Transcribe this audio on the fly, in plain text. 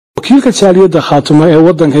wakiilka jaaliyadda Khaatumo ee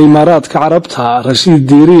wadanka imaaradka carabta Rashid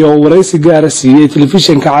Diiri oo waraysi gaar ah siiyay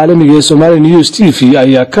telefishinka caalamiga ee Somali News TV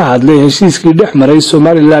ayaa ka hadlay heshiiskii dhex maray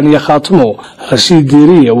Somaliland iyo Khaatumo. Rashid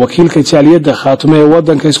Diiri wakiilka jaaliyadda Khaatumo ee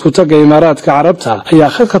wadanka isku taga imaaradka carabta ayaa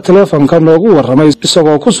khadka telefoonka noogu waramay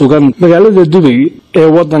isagoo ku sugan magaalada Dubai ee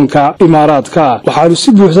wadanka imaaradka. Waxaanu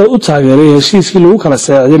si buuxda u taageeray heshiiskii lagu kala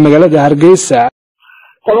saacay magaalada Hargeysa.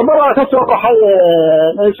 qodobada ka soo baxay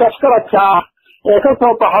heshiiska ka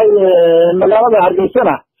soo baxay magaalada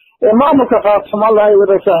Hargeysana maamulka Khaatumo ay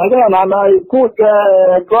wada saacideen ama ay ku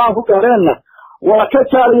go'aan ku gaareen waa ka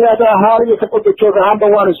jaaliyada haariga ka qodobka hamba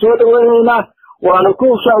waan soo dhaweynaa waan ku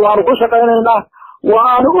shaqeynaynaa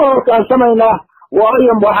waan u hoggaansameynaa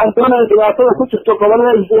waayo waxaan doonayaa dhibaatada ku jirto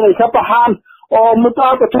gobolada inay ka baxaan oo muddo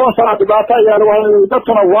 10 sano dhibaato ayaa lagu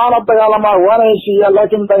dadkuna waana dagaalamaa waana heshiiyaa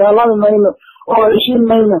laakiin dagaalami mayno oo heshiin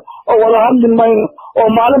mayno oo wada hadli mayno oo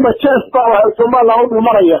maalinba jeesta Soomaaliland u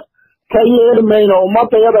dhimanaya ka yeelmayno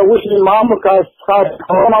ummadayada wixii maamulkaas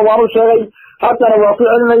Khaatumo waan u sheegay haddana waa ku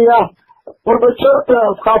celinayaa warbajoogta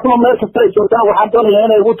Khaatumo meel kasta ay joogtaan waxaan doonayaa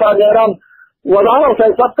inay ugu taageeraan wadahadalka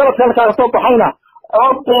isafgaradka ka soo baxayna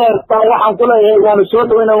waxaan ku leeyahay waan soo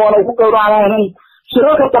dhaweynaa waan ku gowracanahay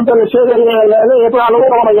shirarka dambe la sheegaya waxa lagu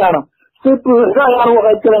qabanayaana si buuxda ayaan uga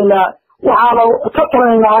qaybgalaynaa waxaanu ka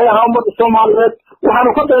talinaynaa ummadda Soomaaliyeed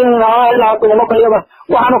waxaanu ka talinaynaa ilaa gobolkayada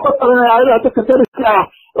waxaanu ka talinaynaa ilaa dadka dariska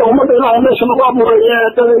ummadda ilaahay meesha lagu abuuray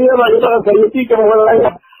dadayada iyo dhaqanka iyo diinka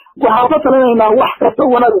walaalaha waxaanu ka talinaynaa wax kasta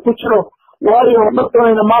wanaag ku jiro waayo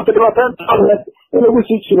dadkayna maanta dhibaatada in lagu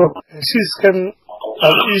sii jiro heshiiskan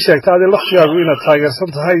aad ii sheegtay laftigaagu inaad taageersan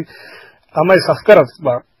tahay ama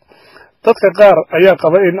isafgaradba dadka qaar ayaa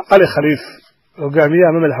qaba in Cali Khaliif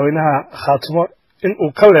hogaamiyaha madaxweynaha Khaatumo in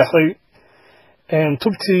uu ka leexday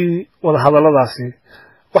tubtii wada hadaladaasi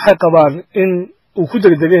waxay qabaan in uu ku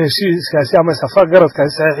degdegay heshiiskaasi ama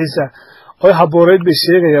isafgaradkaasi saxiixiisa oo habooreed bay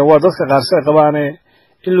sheegayaan waa dadka qaar say qabaan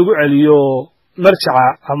in lagu celiyo marjaca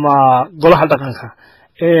ama golaha dhaqanka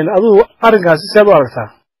aduu arrinkaasi sidee u aragtaa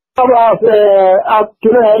aad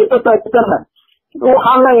tiray dadka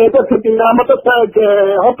waxaan leeyahay dadka diimaamada dadka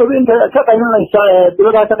horta inta ka qaynaysa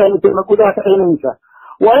dibadda ka qaynaysa gudaha ka qaynaysa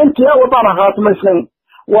waa intii wadana Khaatumo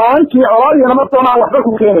waa intii colaadina ma doonaan waxba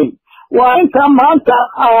ku keenay waa inta maanta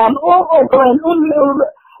aan ogolaan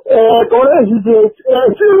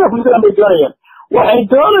waxay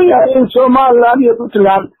doonayaan in Somaliland iyo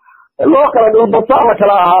Puntland loo kala dhulbataa la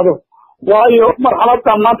kala ahaado waayo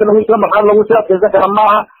marxaladda maanta lagu siyaasaysan kara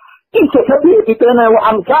maaha inta ka dhiibtayna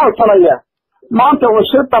waxaan ka codsanayaa maanta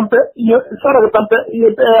washir dambe iyo sarag dambe iyo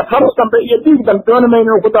kharas dambe iyo dhiig dambe doonayna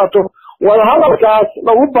inuu ku daato wada hadalkaas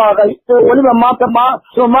lagu baaqay waliba maanta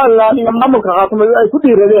Somaliland iyo maamulka Khaatumo ay ku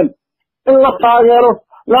dhiiradeen in la taageero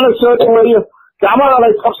lana soo dhaweeyo gacmaha la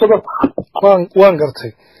isqabsado waan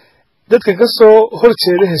gartay dadka ka soo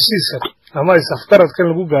horjeeda heshiiska ama isafgaradkan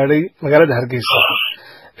lagu gaadhay magaalada Hargeysa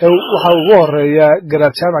waxa ugu horeeya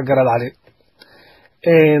garaad jaamac garaad cali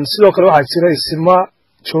sidoo kale waxa jira isma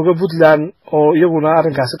jooga Puntland oo iyaguna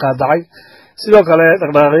arrinkaasi qaadacay sidoo kale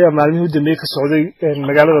dhaqdhaqaaqyo maalmihii u dambeeyay ka socday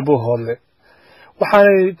magaalada Buuhoodle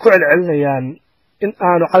waxay ku celcelinayaan in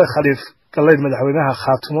aanu Cali Khaliif galay madaxweynaha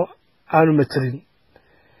Khaatumo aanu matalin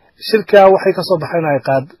shirka waxay ka soo baxeen ay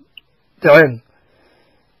qaad daceen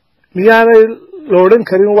miyaanay loodan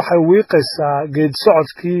karin waxa wiiqaysaa geed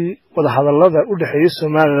socodkii wada hadallada u dhaxeeyay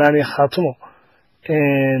Somaliland iyo Khaatumo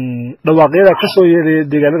dhawaaqyada ka soo yeeray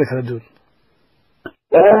deegaanada kala duwan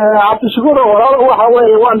cabdishakuur waxa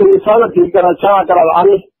weeye waan dhegeysaday garaadka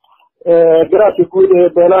cali garaadka guud ee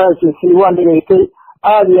beelahaasi waan dhegeystay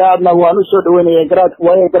aad iyo aadna waan u soo dhaweynayay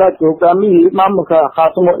garaadka hogaamiyihii maamulka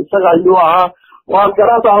Khaatumo isaga ayuu ahaa waa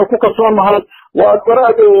garaad aan ku kalsoonahay waa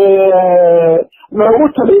garaad nagu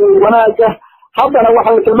taliyay wanaaga haddana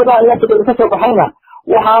waxa kelmadaha ayaa ka soo baxayna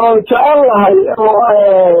waxaanu jecel lahay oo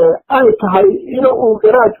ay tahay inuu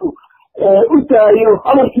garaadku u daayo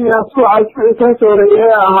amarkiina suuca ka soo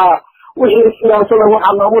reeyay ahaa wixii siyaasada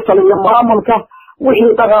waxa loogu taliyo maamulka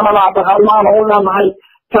wixii dhaqaalaha u leenahay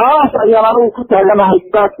taas ayaan anigu ku taaganahay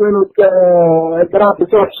baadku inuu garaadka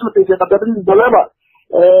soo xusutay qadariin dalaba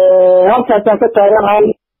halkaasaan ka taaganahay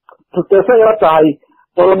tuteesa ila tahay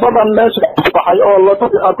qodobadan meesha baxay oo la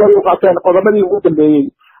kor u qaateen qodobadii ugu dambeeyay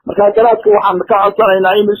marka garaadka waxaan ka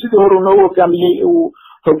codsanaynaa inuu sidii hore noo hogaamiyay uu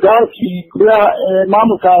hogaankii gudaha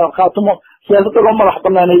maamulka Khaatumo siyaasadda loo madax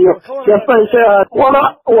banaaneeyo siyaasadda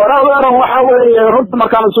waraadan waxa weeye runta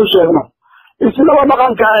markaan soo sheegno isla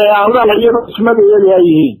dhaqanka aan iyo ismada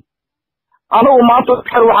yihiin anigu maanta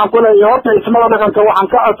waxaan ku leeyahay horta ismada dhaqanka waxaan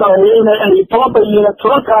ka codsanayaa inay tababariyeen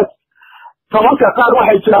tobanka qaar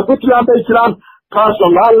waxay jiraan Puntland bay jiraan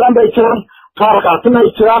Somaliland bay jiraan qaar Khaatumo ay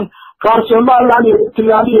jiraan qaar Soomaaliland iyo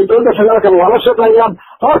Puntland iyo dowladda federaalka waa la shaqeeyaan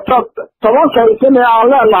horta tobanka isna aan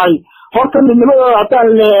leenahay horta midnimadooda haddaan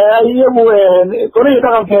iyagu gurihii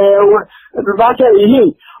dhaqanka dhulbaanka ay yihiin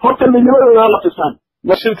horta midnimadooda la tusaan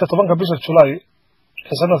shirka 10 bisha July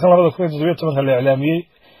sanadkan 2017 la iclaamiyay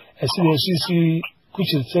sidii heshiiskii ku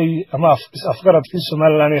jirtay ama afgaradkii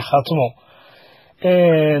Soomaaliland iyo Khatumo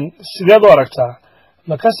sideed u aragtaa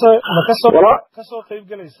ma ka soo qayb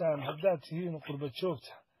galaysaan haddaad tihiin qurba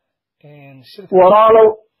joogta shirka walaalo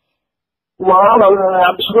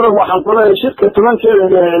abshiro waxaan ku leeyahay shirka 10keeda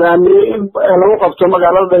la iclaamiyay in lagu qabto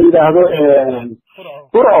magaalada yiraahdo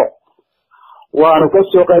Burco waana ka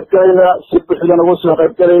soo qayb galaynaa si buuxdana uga soo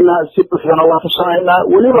qayb galaynaa si buuxdana waan ka shaqaynaa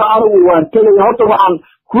weliba anigu waan tegay horta waxaan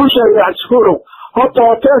kuu sheegay abshiro horta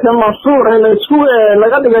hoteelka Mansuur ee isku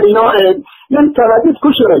laga dhigayo inta laga ku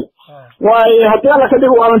shiray way hadii la ka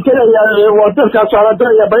dhigo waan tagayaa hoteelkaas aan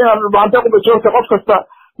tagayaa bayaan baanta ku joogta qof kasta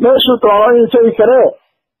meeshu tooyin say kare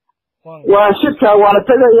waa shirka waana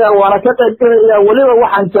tagayaa waana ka qayb galayaa weliba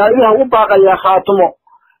waxaan jaayiha u baaqayaa Khatumo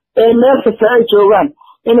ee meel kasta ay joogaan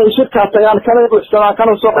inay shirka tagaan kala buuxsanaa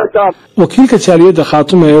kana soo qaybtaan wakiilka jaaliyadda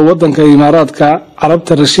Khatumo ee wadanka imaaradka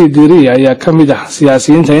carabta Rashiid Diiri ayaa kamid ah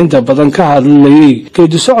siyaasiyiinta inta badan ka hadlayay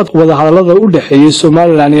geedi socod wada hadallada u dhaxeeyay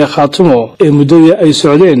Soomaaliland iyo Khatumo ee muddada ay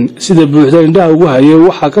socdeen sida buuxda indhaha ugu hayay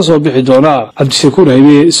waxa ka soo bixi doona Cabdishakuur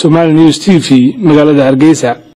Haybe Somali News TV magaalada Hargeysa.